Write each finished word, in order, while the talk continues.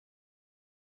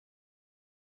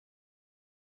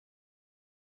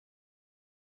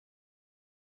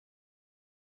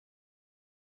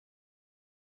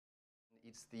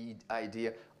It's the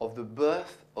idea of the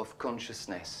birth of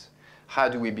consciousness. How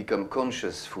do we become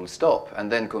conscious, full stop,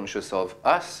 and then conscious of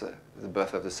us, the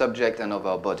birth of the subject, and of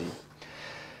our body?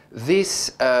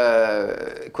 This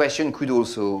question could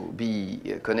also be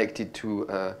connected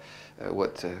to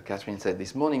what Catherine said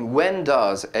this morning. When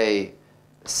does a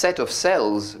set of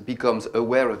cells becomes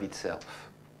aware of itself,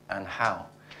 and how?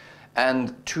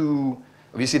 And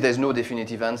obviously, there's no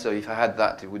definitive answer. If I had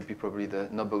that, it would be probably the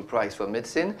Nobel Prize for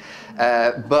medicine.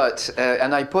 But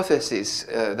an hypothesis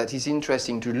that is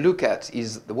interesting to look at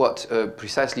is what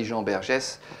precisely Jean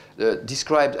Bergès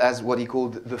described as what he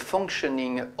called the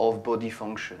functioning of body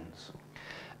functions.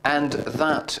 And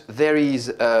that there is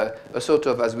a sort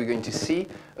of, as we're going to see,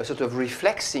 a sort of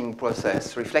reflexive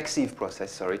process,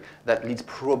 that leads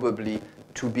probably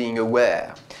to being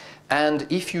aware. And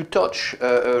if you touch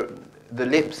the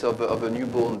lips of a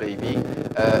newborn baby,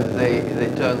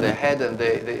 they turn their head and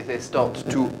they start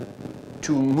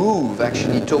to move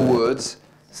actually towards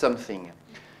something.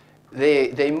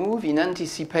 They move in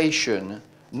anticipation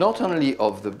not only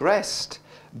of the breast,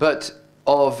 but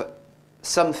of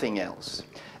something else.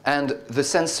 And the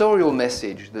sensorial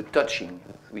message, the touching,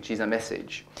 which is a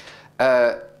message,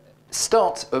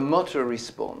 starts a motor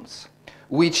response,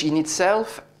 which in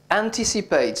itself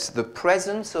anticipates the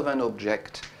presence of an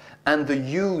object and the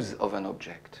use of an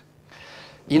object.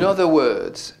 In other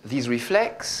words, this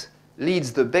reflex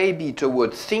leads the baby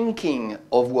toward thinking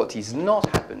of what is not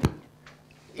happening,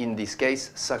 in this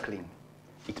case, suckling.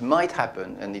 It might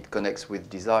happen, and it connects with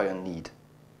desire and need.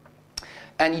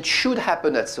 And it should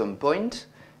happen at some point,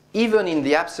 even in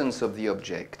the absence of the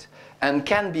object, and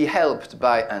can be helped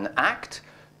by an act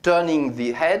turning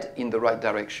the head in the right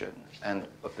direction and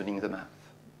opening the mouth.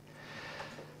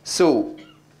 So,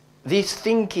 this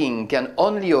thinking can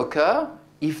only occur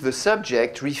if the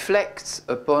subject reflects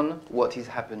upon what is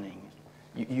happening.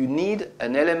 You need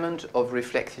an element of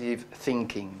reflective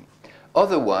thinking.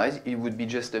 Otherwise, it would be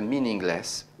just a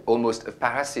meaningless, almost a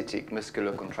parasitic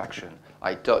muscular contraction.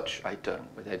 I touch, I turn,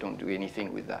 but I don't do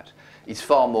anything with that. It's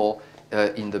far more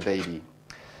in the baby.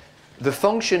 The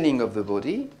functioning of the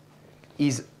body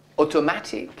is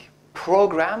automatic,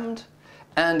 programmed,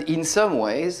 and in some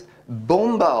ways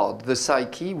bombard the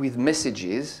psyche with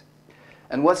messages.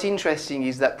 And what's interesting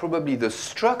is that probably the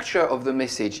structure of the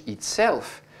message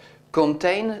itself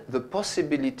contains the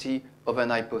possibility of an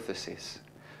hypothesis.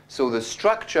 So the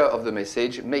structure of the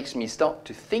message makes me start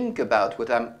to think about what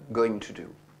I'm going to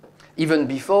do, even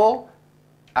before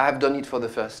I have done it for the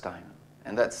first time.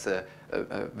 And that's a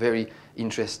very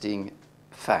interesting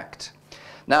fact.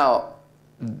 Now,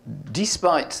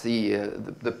 despite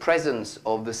the presence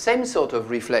of the same sort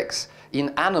of reflex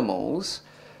in animals,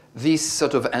 this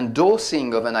sort of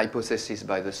endorsing of an hypothesis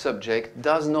by the subject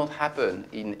does not happen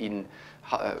in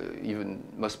even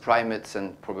most primates,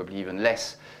 and probably even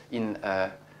less in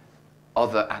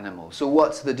other animals. So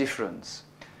what's the difference?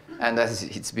 And as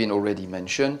it's been already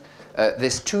mentioned,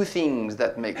 there's two things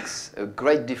that makes a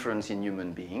great difference in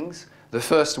human beings. The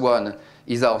first one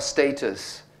is our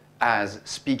status as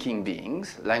speaking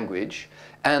beings, language,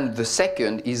 and the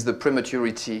second is the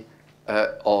prematurity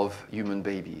of human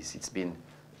babies. It's been,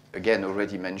 again,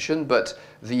 already mentioned, but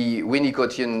the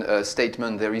Winnicottian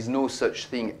statement, there is no such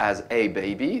thing as a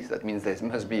baby, that means there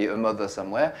must be a mother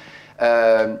somewhere,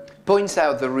 points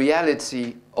out the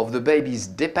reality of the baby's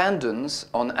dependence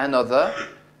on another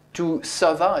to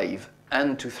survive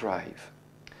and to thrive.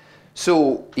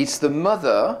 So it's the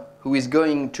mother who is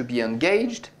going to be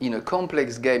engaged in a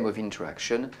complex game of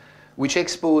interaction, which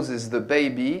exposes the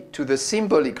baby to the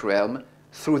symbolic realm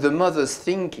through the mother's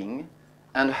thinking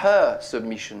and her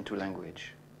submission to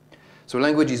language. So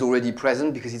language is already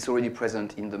present because it's already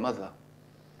present in the mother.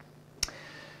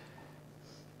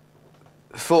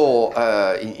 For,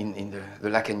 in the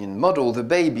Lacanian model, the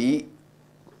baby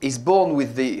is born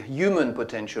with the human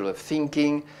potential of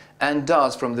thinking and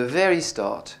does, from the very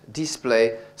start,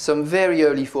 display some very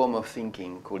early form of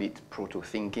thinking, call it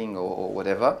proto-thinking or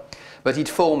whatever, but it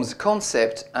forms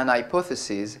concept and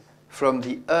hypothesis from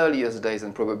the earliest days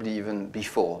and probably even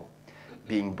before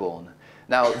being born.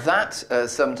 Now that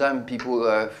sometimes people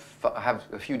have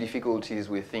a few difficulties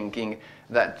with thinking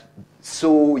that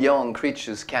so young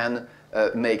creatures can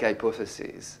make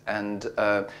hypotheses. And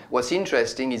what's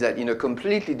interesting is that in a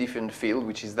completely different field,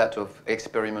 which is that of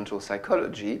experimental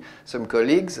psychology, some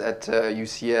colleagues at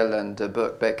UCL and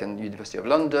Birkbeck and University of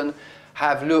London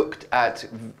have looked at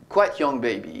quite young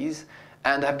babies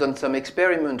and have done some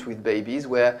experiment with babies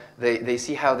where they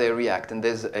see how they react. And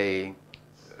there's a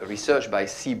research by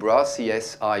Cibra,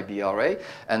 C-S-I-B-R-A,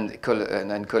 and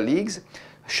colleagues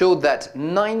showed that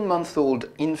 9-month-old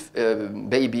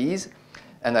babies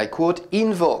and I quote,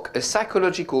 invoke a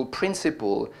psychological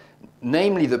principle,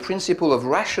 namely the principle of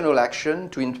rational action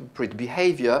to interpret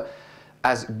behavior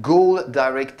as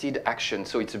goal-directed action.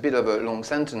 So it's a bit of a long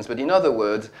sentence, but in other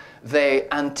words, they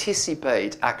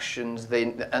anticipate actions,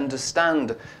 they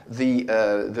understand in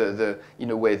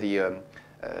a way,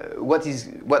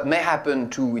 what may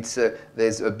happen to,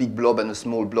 there's a big blob and a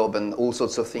small blob and all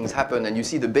sorts of things happen, and you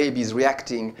see the babies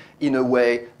reacting in a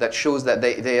way that shows that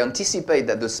they anticipate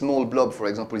that the small blob, for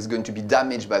example, is going to be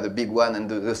damaged by the big one, and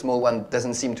the small one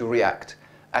doesn't seem to react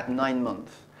at 9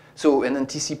 months. So an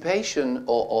anticipation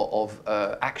of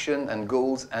action and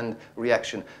goals and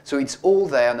reaction. So it's all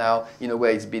there now. In a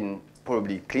way, it's been,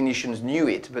 probably clinicians knew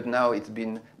it, but now it's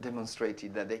been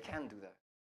demonstrated that they can do that.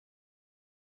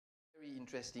 Very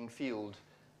interesting field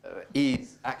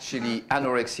is actually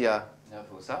anorexia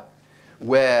nervosa,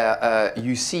 where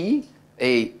you see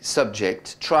a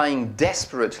subject trying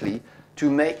desperately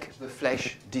to make the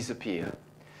flesh disappear.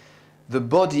 The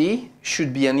body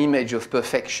should be an image of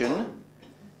perfection,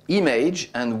 image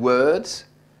and words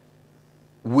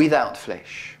without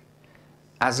flesh.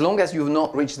 As long as you've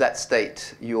not reached that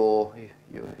state, you're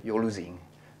losing.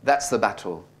 That's the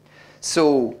battle.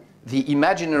 So the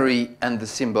imaginary and the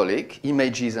symbolic,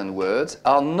 images and words,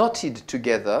 are knotted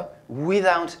together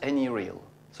without any real.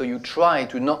 So you try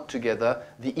to knot together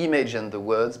the image and the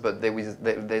words, but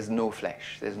there's no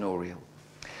flesh, there's no real.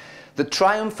 The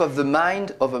triumph of the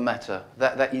mind over matter,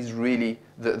 that is really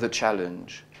the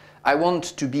challenge. I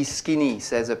want to be skinny,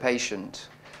 says a patient.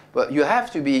 But you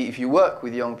have to be, if you work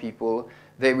with young people,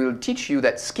 they will teach you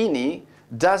that skinny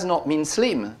does not mean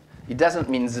slim. It doesn't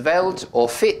mean svelte or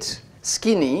fit.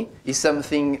 Skinny is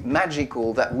something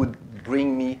magical that would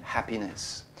bring me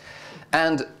happiness.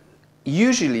 And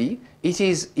usually,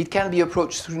 it can be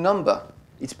approached through number.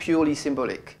 It's purely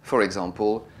symbolic. For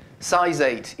example, size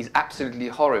 8 is absolutely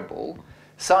horrible.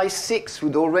 Size 6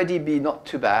 would already be not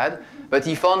too bad, but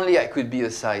if only I could be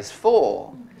a size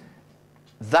 4,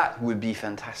 that would be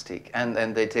fantastic.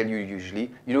 And they tell you usually,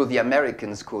 you know, the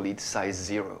Americans call it size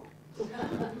 0.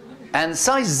 And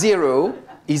size 0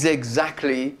 is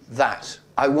exactly that.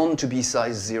 I want to be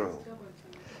size 0.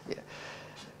 Yeah.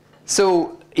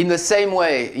 So in the same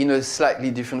way, in a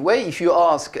slightly different way, if you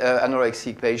ask an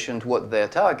anorexic patient what their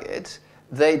target,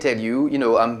 they tell you, you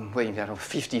know, I'm weighing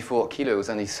 54 kilos,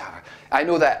 and I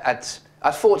know that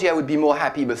at 40 I would be more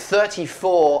happy, but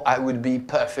 34 I would be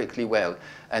perfectly well.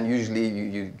 And usually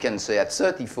you can say at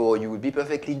 34 you would be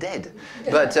perfectly dead.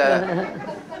 But,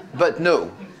 but no,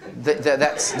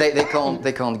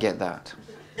 they can't get that.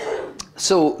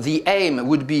 So the aim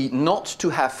would be not to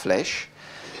have flesh,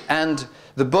 and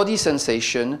the body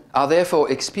sensation are therefore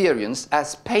experienced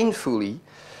as painfully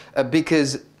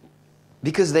because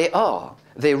they are.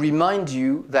 They remind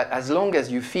you that as long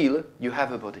as you feel, you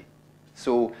have a body.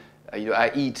 So you know, I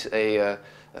eat a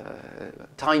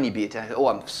tiny bit, and oh,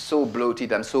 I'm so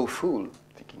bloated, I'm so full.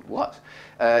 Thinking, what?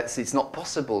 So it's not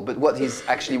possible. But what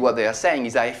they are saying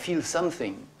is I feel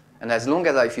something. And as long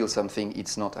as I feel something,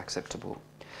 it's not acceptable.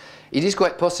 It is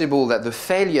quite possible that the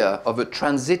failure of a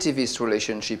transitivist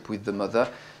relationship with the mother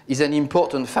is an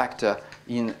important factor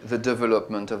in the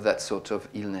development of that sort of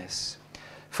illness.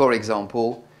 For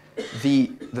example, the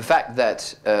fact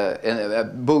that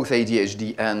both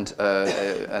ADHD and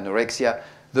anorexia,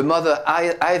 the mother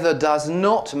either does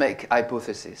not make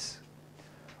hypothesis,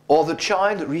 or the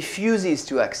child refuses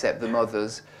to accept the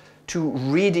mother's to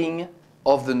reading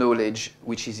of the knowledge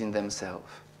which is in themselves.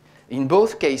 In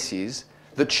both cases,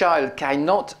 the child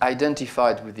cannot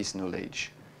identify with this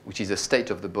knowledge, which is a state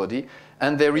of the body,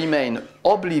 and they remain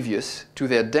oblivious to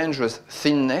their dangerous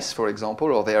thinness, for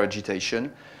example, or their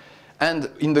agitation. And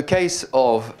in the case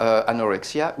of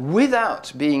anorexia,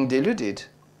 without being deluded,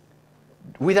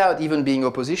 without even being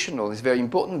oppositional, it's very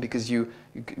important because you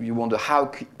wonder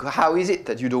how is it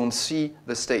that you don't see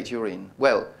the state you're in?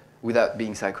 Well, without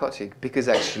being psychotic, because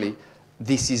actually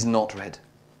this is not read.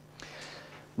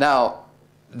 Now,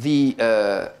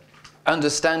 the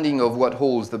understanding of what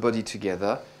holds the body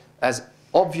together has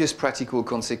obvious practical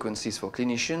consequences for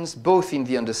clinicians, both in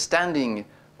the understanding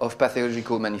of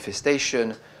pathological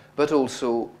manifestation, but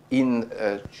also in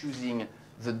choosing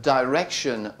the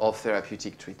direction of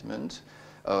therapeutic treatment,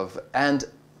 and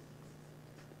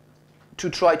to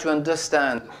try to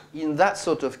understand in that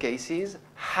sort of cases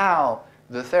how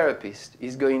the therapist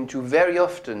is going to very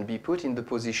often be put in the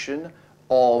position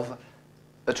of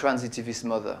a transitivist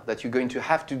mother, that you're going to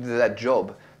have to do that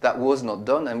job that was not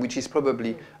done, and which is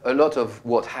probably a lot of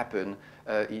what happened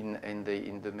in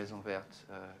the Maison Verte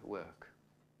work.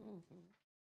 Mm-hmm.